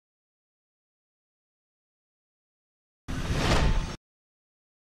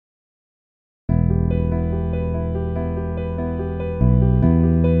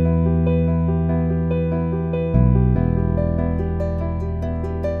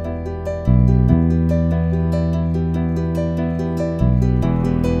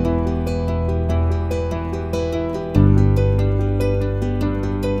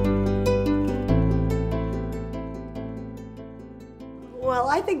Well,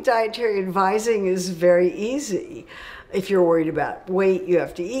 I think dietary advising is very easy. If you're worried about weight, you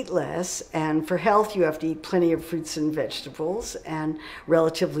have to eat less, and for health, you have to eat plenty of fruits and vegetables and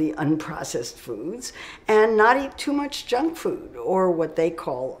relatively unprocessed foods, and not eat too much junk food or what they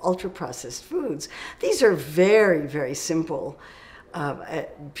call ultra-processed foods. These are very, very simple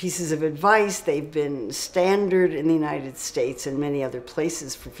pieces of advice. They've been standard in the United States and many other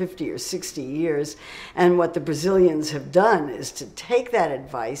places for 50 or 60 years, and what the Brazilians have done is to take that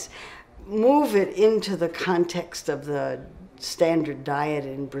advice, move it into the context of the standard diet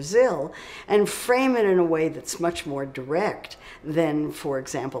in Brazil and frame it in a way that's much more direct than, for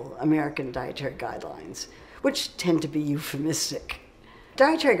example, American dietary guidelines, which tend to be euphemistic.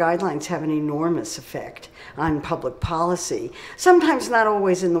 Dietary guidelines have an enormous effect on public policy, sometimes not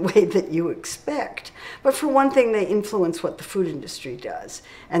always in the way that you expect, but for one thing, they influence what the food industry does.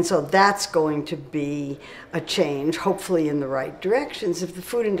 And so that's going to be a change, hopefully in the right directions. If the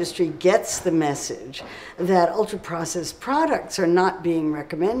food industry gets the message that ultra-processed products are not being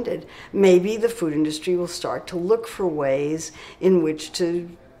recommended, maybe the food industry will start to look for ways in which to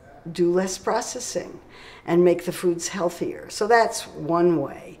do less processing and make the foods healthier. So that's one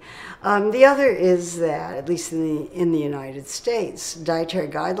way. The other is that, at least in the United States, dietary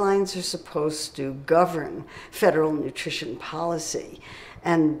guidelines are supposed to govern federal nutrition policy.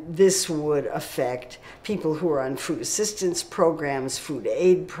 And this would affect people who are on food assistance programs, food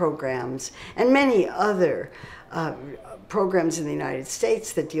aid programs, and many other programs in the United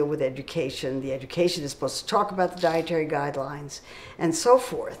States that deal with education. The education is supposed to talk about the dietary guidelines and so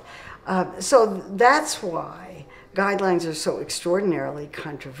forth. So that's why guidelines are so extraordinarily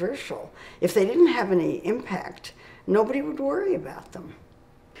controversial. If they didn't have any impact, nobody would worry about them.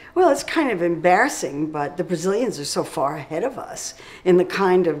 Well, it's kind of embarrassing, but the Brazilians are so far ahead of us in the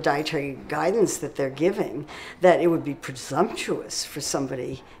kind of dietary guidance that they're giving that it would be presumptuous for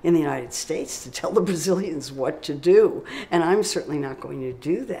somebody in the United States to tell the Brazilians what to do, and I'm certainly not going to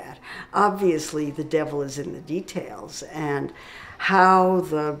do that. Obviously, the devil is in the details, and how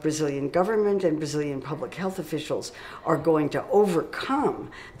the Brazilian government and Brazilian public health officials are going to overcome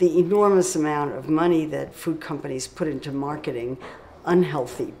the enormous amount of money that food companies put into marketing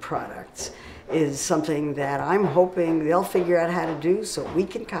unhealthy products is something that I'm hoping they'll figure out how to do so we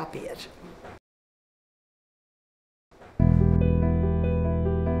can copy it.